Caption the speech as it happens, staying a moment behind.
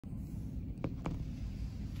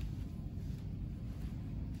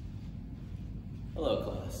Hello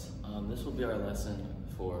class, this will be our lesson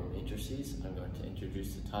for matrices. I'm going to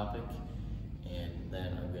introduce the topic and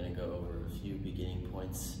then I'm going to go over a few beginning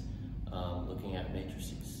points looking at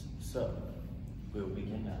matrices. So, we will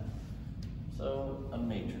begin now. So, a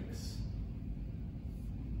matrix.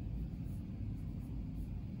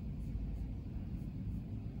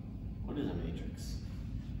 What is a matrix?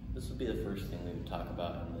 This will be the first thing we would talk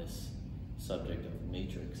about in this subject of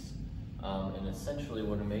matrix. And essentially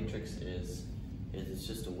what a matrix is it's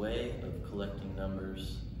just a way of collecting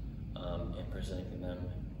numbers and presenting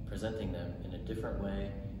them in a different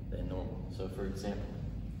way than normal. So for example,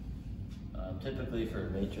 typically for a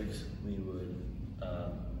matrix, we would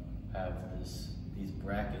have these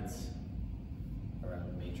brackets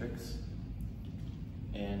around the matrix.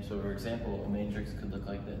 And so for example, a matrix could look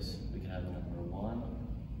like this. We could have the number 1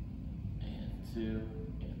 and 2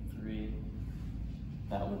 and 3.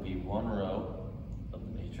 That would be one row of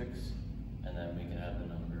the matrix. And then we can have the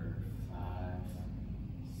number 5,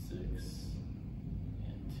 6,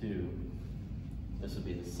 and 2. This would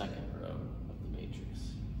be the second row of the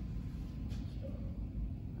matrix. So,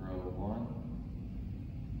 row 1,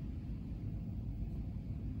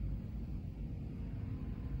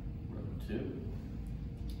 row 2.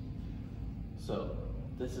 So,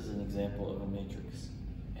 this is an example of a matrix.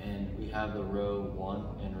 And we have the row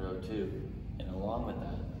 1 and row 2. And along with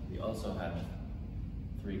that, we also have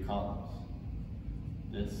 3 columns.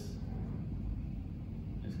 This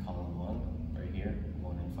is column 1 right here,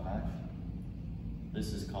 1 and 5.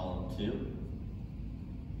 This is column 2,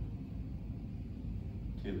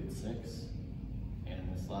 2 and 6.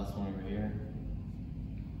 And this last one over here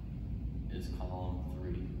is column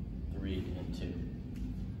 3, 3 and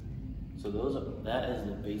 2. So that is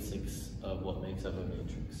the basics of what makes up a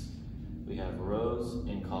matrix. We have rows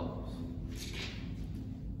and columns.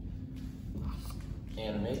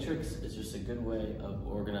 And a matrix is just a good way of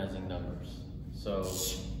organizing numbers. So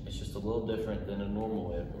it's just a little different than a normal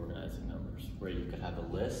way of organizing numbers, where you could have a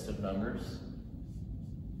list of numbers.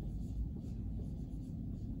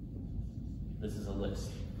 This is a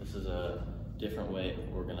list. This is a different way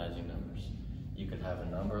of organizing numbers. You could have a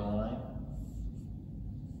number line.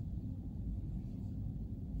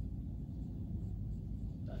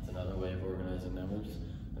 That's another way of organizing numbers.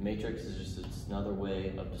 A matrix is just another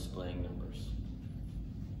way of displaying numbers.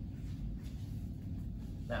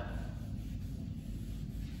 Now,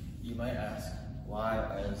 you might ask,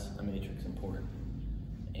 why is a matrix important?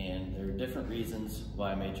 And there are different reasons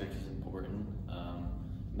why a matrix is important,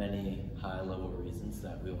 many high-level reasons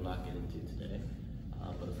that we will not get into today.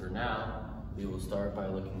 But for now, we will start by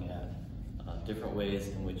looking at different ways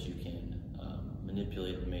in which you can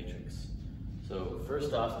manipulate a matrix. So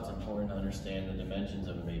first off, it's important to understand the dimensions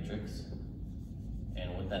of a matrix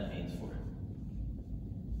and what that means for it.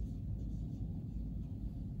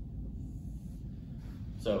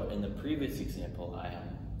 So in the previous example I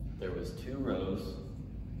had, there was 2 rows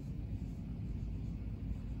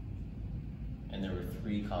and there were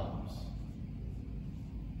 3 columns.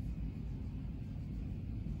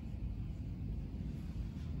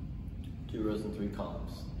 Two rows and 3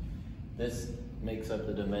 columns. This makes up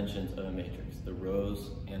the dimensions of a matrix, the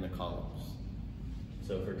rows and the columns.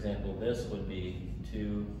 So for example, this would be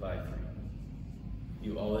 2 by 3.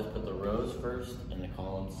 You always put the rows first and the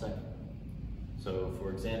columns second. So for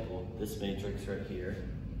example, this matrix right here,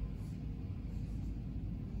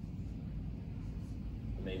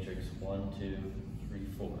 the matrix 1, 2, 3,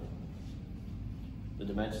 4. The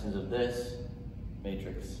dimensions of this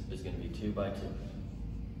matrix is going to be 2 by 2.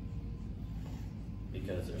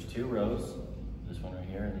 Because there's 2 rows, this one right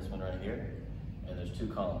here and this one right here, and there's 2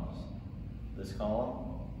 columns. This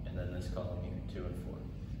column, and then this column here, 2 and 4.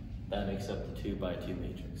 That makes up the 2 by 2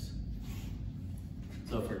 matrix.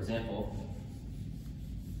 So for example,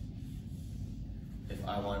 if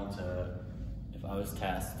I was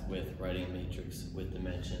tasked with writing a matrix with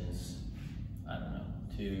dimensions, I don't know,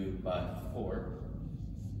 2 by 4,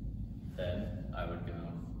 then I would go,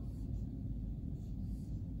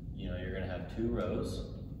 you're gonna have 2 rows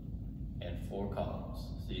and 4 columns.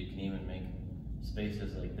 So you can even make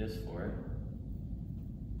spaces like this for it,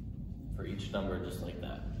 for each number just like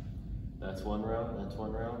that. That's 1 row, that's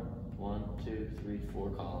 1 row, 1, 2, 3, 4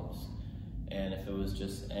 columns. And if it was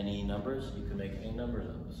just any numbers, you could make any numbers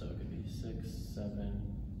up. So it could be 6, 7,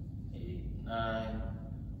 8, 9,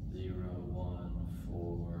 0, 1,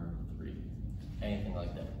 4, 3, anything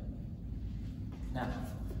like that. Now,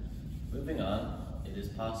 moving on, it is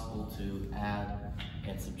possible to add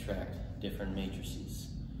and subtract different matrices.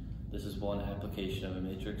 This is one application of a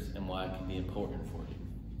matrix and why it can be important for you.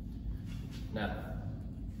 Now,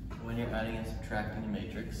 when you're adding and subtracting a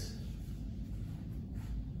matrix,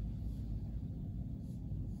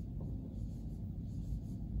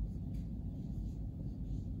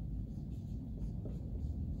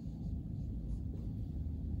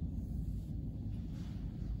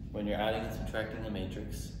 when you're adding and subtracting a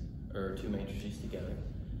matrix, or two matrices together,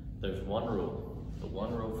 there's one rule. The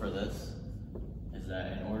one rule for this is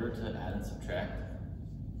that in order to add and subtract,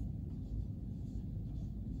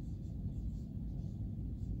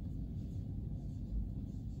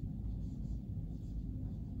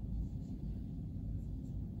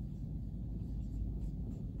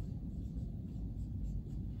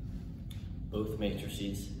 both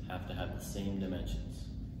matrices have to have the same dimensions.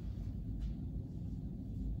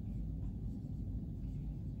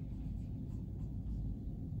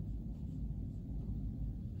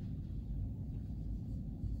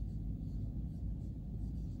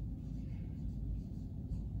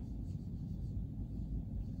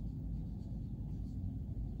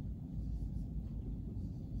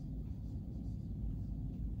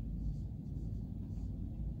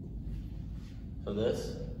 So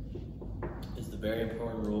this is the very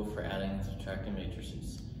important rule for adding and subtracting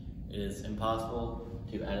matrices. It is impossible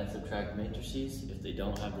to add and subtract matrices if they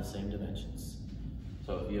don't have the same dimensions.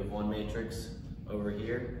 So if you have one matrix over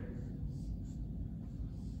here,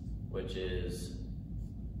 which is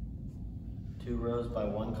 2 rows by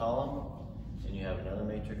 1 column, and you have another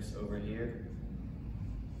matrix over here,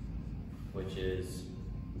 which is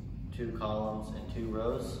 2 columns and 2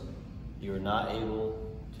 rows, you are not able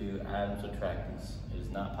to add and subtract these. It is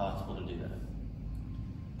not possible to do that.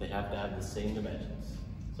 They have to have the same dimensions.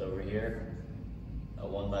 So over here, a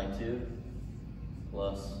 1 by 2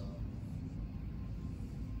 plus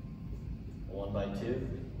a 1 by 2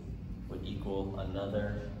 would equal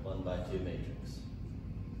another 1 by 2 matrix.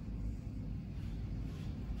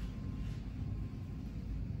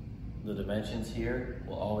 The dimensions here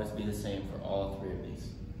will always be the same for all 3 of these.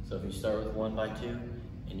 So if you start with 1 by 2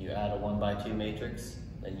 and you add a 1 by 2 matrix,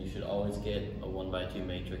 then you should always get a 1 by 2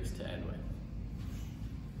 matrix to end with.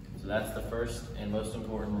 So that's the first and most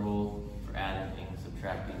important rule for adding and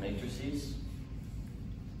subtracting matrices.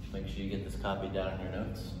 Make sure you get this copied down in your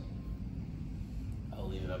notes. I'll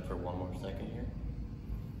leave it up for one more second here.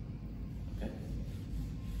 Okay.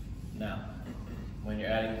 Now, when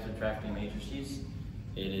you're adding and subtracting matrices,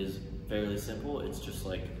 it is fairly simple. It's just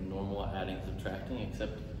like normal adding and subtracting,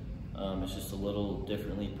 except it's just a little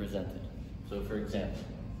differently presented. So for example,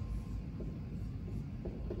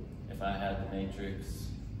 if I had the matrix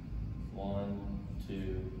 1,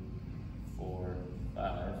 2, 4,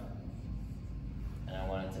 5, and I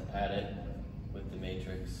wanted to add it with the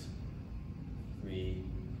matrix 3,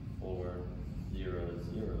 4, 0,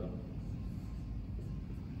 0,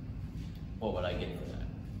 what would I get for that?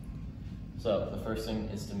 So the first thing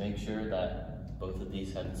is to make sure that both of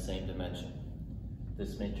these have the same dimension.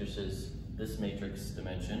 This matrix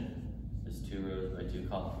dimension is 2 rows by 2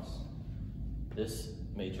 columns. This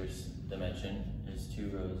matrix dimension is 2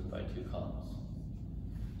 rows by 2 columns.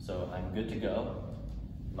 So I'm good to go.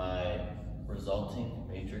 My resulting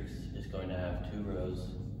matrix is going to have 2 rows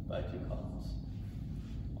by 2 columns.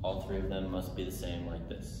 All 3 of them must be the same like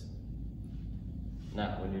this.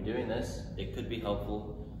 Now, when you're doing this, it could be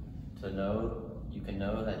helpful to know, you can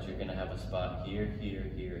know that you're gonna have a spot here, here,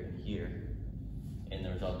 here, and here in the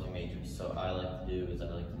resulting matrix. So I like to do is I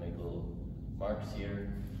like to make little marks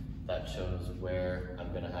here that shows where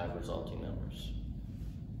I'm gonna have resulting numbers.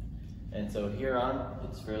 And so here on,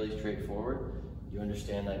 it's fairly straightforward. You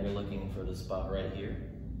understand that you're looking for the spot right here.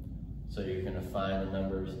 So you're gonna find the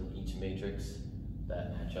numbers in each matrix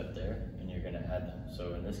that match up there, and you're gonna add them.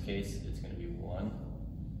 So in this case, it's gonna be 1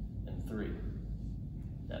 and 3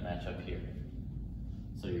 that match up here.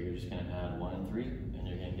 So you're just gonna add 1 and 3, and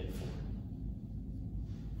you're gonna get 4.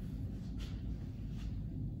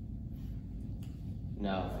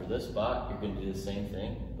 Now for this spot, you're gonna do the same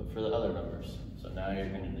thing, but for the other numbers. So now you're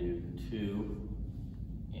gonna do 2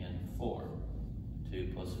 and 4.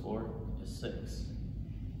 2 plus 4 is 6.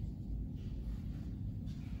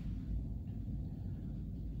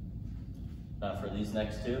 Now for these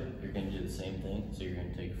next two, you're gonna do the same thing. So you're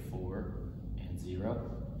gonna take 4 and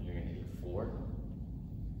 0, and you're gonna get 4.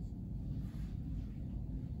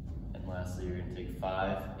 And lastly, you're gonna take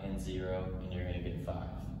 5 and 0, and you're gonna get 5.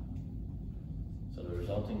 So the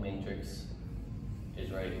resulting matrix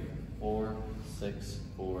is right here, 4, 6,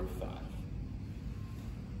 4, 5.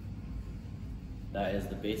 That is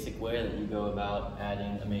the basic way that you go about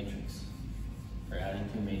adding a matrix, or adding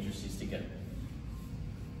 2 matrices together.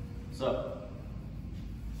 So,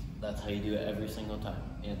 that's how you do it every single time.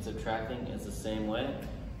 And subtracting is the same way,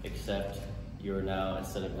 except you're now,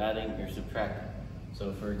 instead of adding, you're subtracting.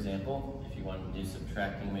 So for example, if you wanted to do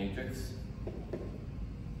subtracting matrix,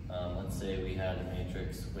 let's say we had a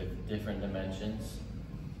matrix with different dimensions.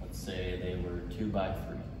 Let's say they were 2 by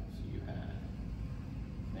 3. So you had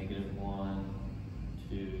 -1,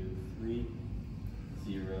 2,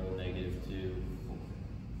 0, negative 2, 4.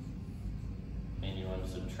 And you want to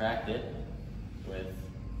subtract it with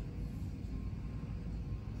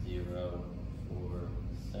 0, 4,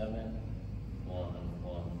 7, 1,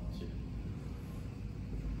 1, 2.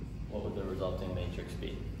 What would the resulting matrix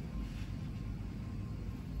be?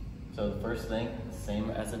 So the first thing, same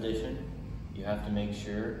as addition, you have to make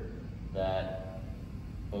sure that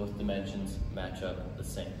both dimensions match up the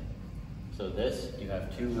same. So this, you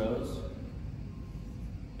have 2 rows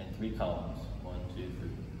and 3 columns, 1, 2, 3.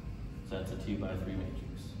 So that's a 2 by 3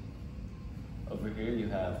 matrix. Over here you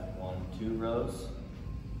have 2 rows,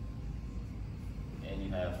 and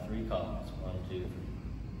you have 3 columns, 1, 2, 3.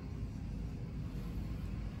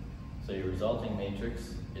 So your resulting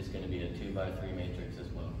matrix is going to be a 2 by 3 matrix as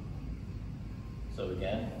well. So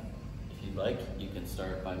again, if you'd like, you can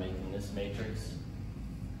start by making this matrix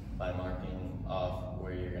by marking off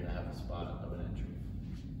where you're going to have a spot of an entry.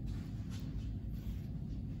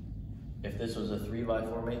 If this was a 3 by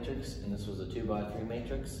 4 matrix and this was a 2 by 3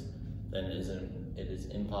 matrix, then it is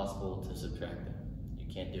impossible to subtract them. You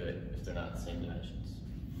can't do it if they're not the same dimensions.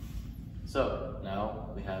 So now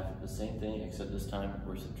we have the same thing, except this time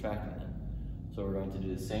we're subtracting them. So we're going to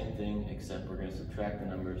do the same thing, except we're going to subtract the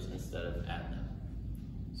numbers instead of add them.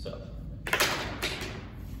 So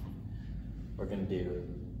we're going to do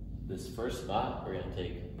this first spot, we're going to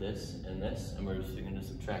take this, and we're just going to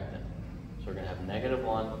subtract them. So we're going to have negative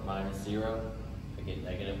 1 minus 0, we get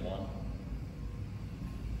negative 1.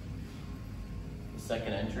 The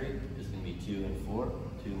second entry is going to be 2 and 4.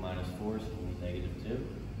 2 minus 4 is going to be negative 2.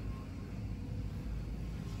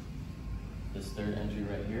 This third entry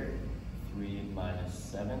right here, 3 minus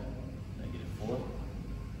 7, negative 4.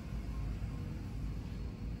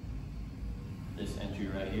 This entry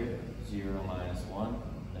right here, 0 minus 1,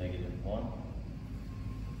 negative 1.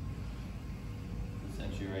 This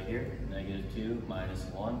entry right here, negative 2 minus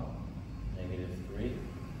 1, negative 3.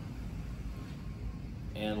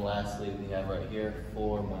 And lastly, we have right here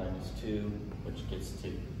 4 minus 2, which gets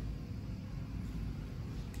 2.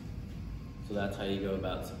 So that's how you go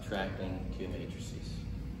about subtracting 2 matrices.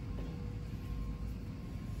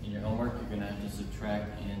 In your homework, you're going to have to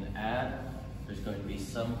subtract and add. There's going to be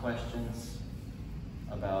some questions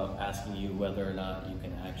about asking you whether or not you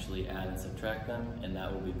can actually add and subtract them, and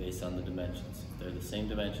that will be based on the dimensions. If they're the same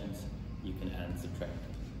dimensions, you can add and subtract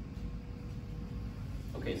them.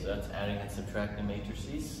 Okay, so that's adding and subtracting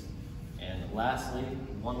matrices. And lastly,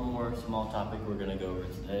 one more small topic we're going to go over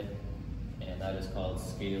today, and that is called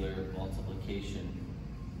scalar multiplication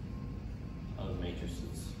of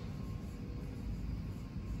matrices.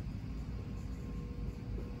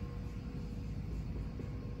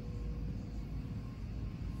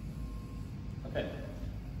 Okay,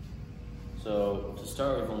 so to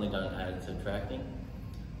start, we've only done adding and subtracting,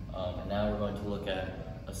 and now we're going to look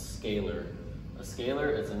at a scalar. A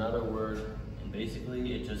scalar is another word, and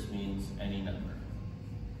basically it just means any number.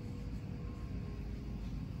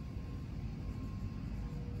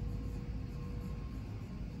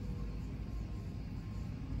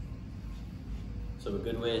 So a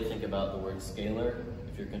good way to think about the word scalar,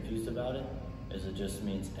 if you're confused about it, is it just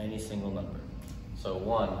means any single number. So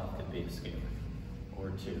 1 could be a scalar,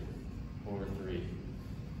 or 2, or 3,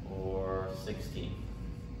 or 16,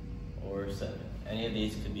 or 7. Any of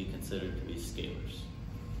these could be considered to be scalars.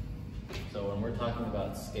 So when we're talking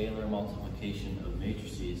about scalar multiplication of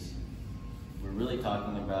matrices, what we're really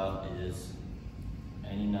talking about is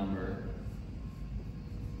any number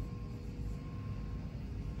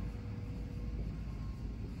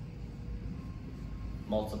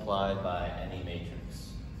multiplied by any matrix.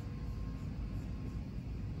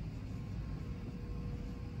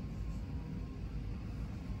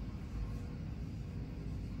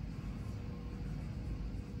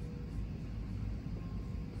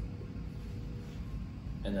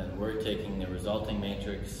 And then we're taking the resulting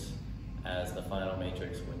matrix as the final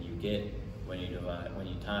matrix when you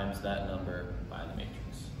times that number by the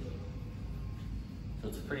matrix. So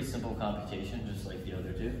it's a pretty simple computation, just like the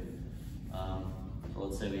other two. So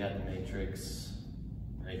let's say we have the matrix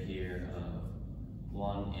right here of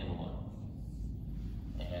 1 and 1.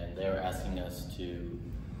 And they're asking us to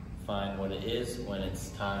find what it is when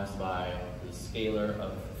it's times by the scalar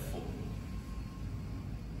of 4.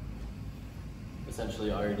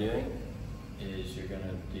 Essentially all you're doing is you're going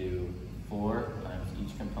to do 4 times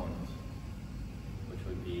each component, which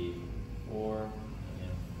would be 4 and 4.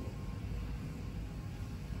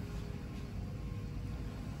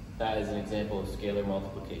 That is an example of scalar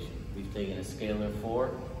multiplication. We've taken a scalar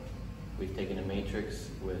 4, we've taken a matrix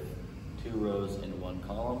with 2 rows and 1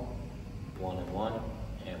 column, 1 and 1,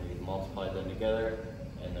 and we've multiplied them together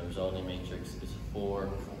and the resulting matrix is 4, 4.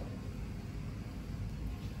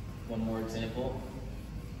 One more example.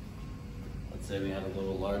 Let's say we had a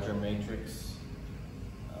little larger matrix.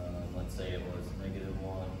 Let's say it was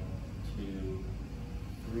 -1, 2,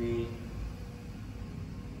 3,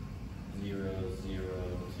 0, 0,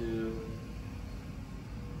 2,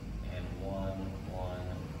 and 1, 1,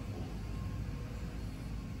 4.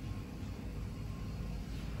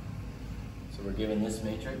 So we're given this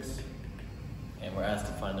matrix, and we're asked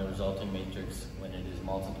to find the resulting matrix when it is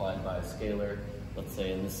multiplied by a scalar. Let's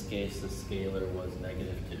say in this case the scalar was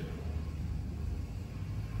 -2.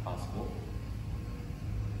 Possible.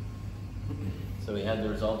 So we had the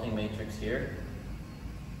resulting matrix here.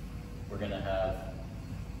 We're going to have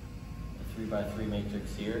a 3 by 3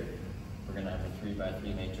 matrix here. We're going to have a 3 by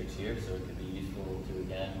 3 matrix here, so it could be useful to,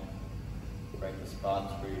 again, write the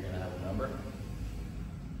spots where you're going to have a number.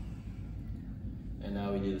 And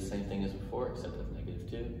now we do the same thing as before, except with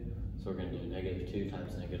 -2. So we're going to do -2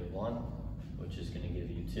 times -1, which is going to give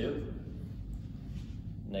you 2.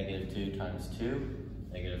 -2 times 2,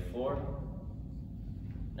 -4.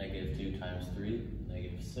 -2 times 3,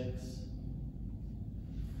 -6.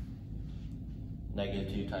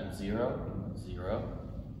 -2 times 0, 0.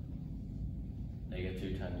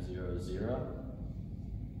 -2 times 0 is 0.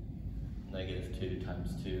 -2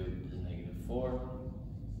 times 2 is -4.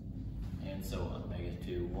 And so on.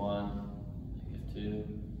 -2, 1, -2,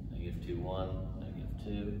 -2, 1,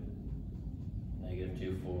 -2,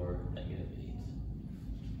 -2, 4, -8.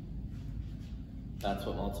 That's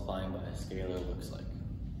what multiplying by a scalar looks like.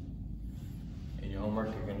 In your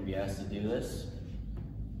homework, you're going to be asked to do this.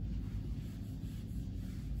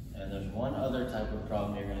 And there's one other type of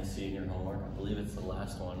problem you're going to see in your homework. I believe it's the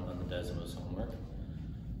last one on the Desmos homework.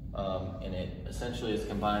 And it essentially is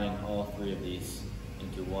combining all 3 of these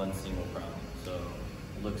into one single problem. So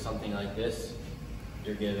it looks something like this.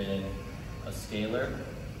 You're given a scalar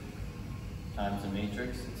times a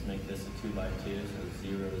matrix. Let's make this a 2 by 2, so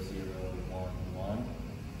 0, 0, 1, 1.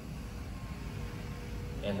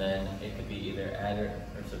 And then it could be either added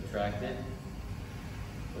or subtracted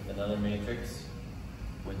with another matrix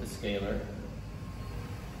with a scalar.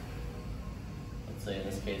 Let's say in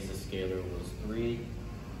this case the scalar was 3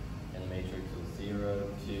 and the matrix was 0,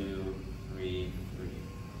 2, 3, 3.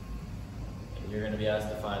 And you're going to be asked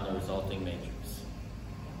to find the resulting matrix.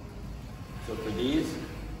 So for these,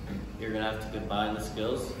 you're going to have to combine the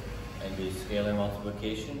skills and do scalar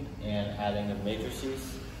multiplication and adding of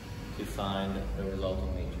matrices to find the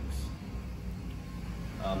resulting matrix.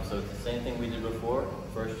 So it's the same thing we did before.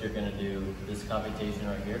 First you're going to do this computation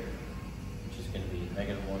right here, which is going to be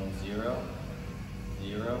 -1, 0,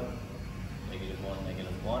 0, -1,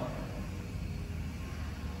 -1.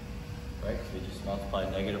 Right, so we just multiply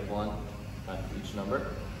 -1 times each number.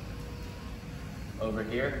 Over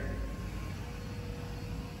here,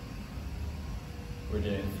 we're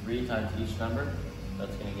doing 3 times each number.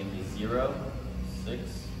 That's going to give me 0,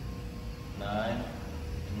 6, 9,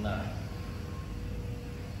 and 9.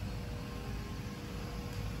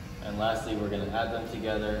 And lastly, we're going to add them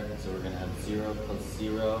together. So we're going to have 0 plus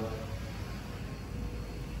 0.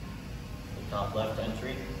 The top left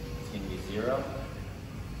entry is going to be 0.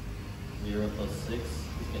 0 plus 6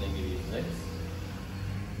 is going to give you 6.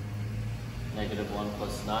 -1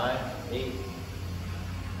 plus 9, 8.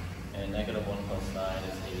 And -1 plus 9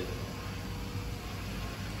 is -8.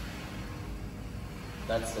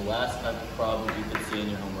 That's the last type of problem you can see in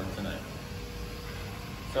your homework tonight.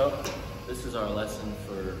 So, this is our lesson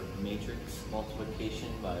for matrix multiplication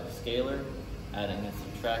by a scalar, adding and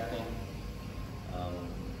subtracting.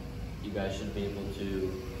 You guys should be able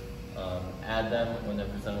to add them when they're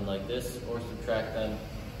presented like this, or subtract them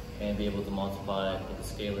and be able to multiply with a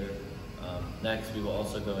scalar. Next, we will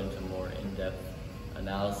also go into more in-depth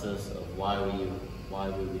analysis of why we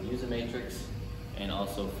would use a matrix, and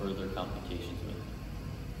also further computations with it.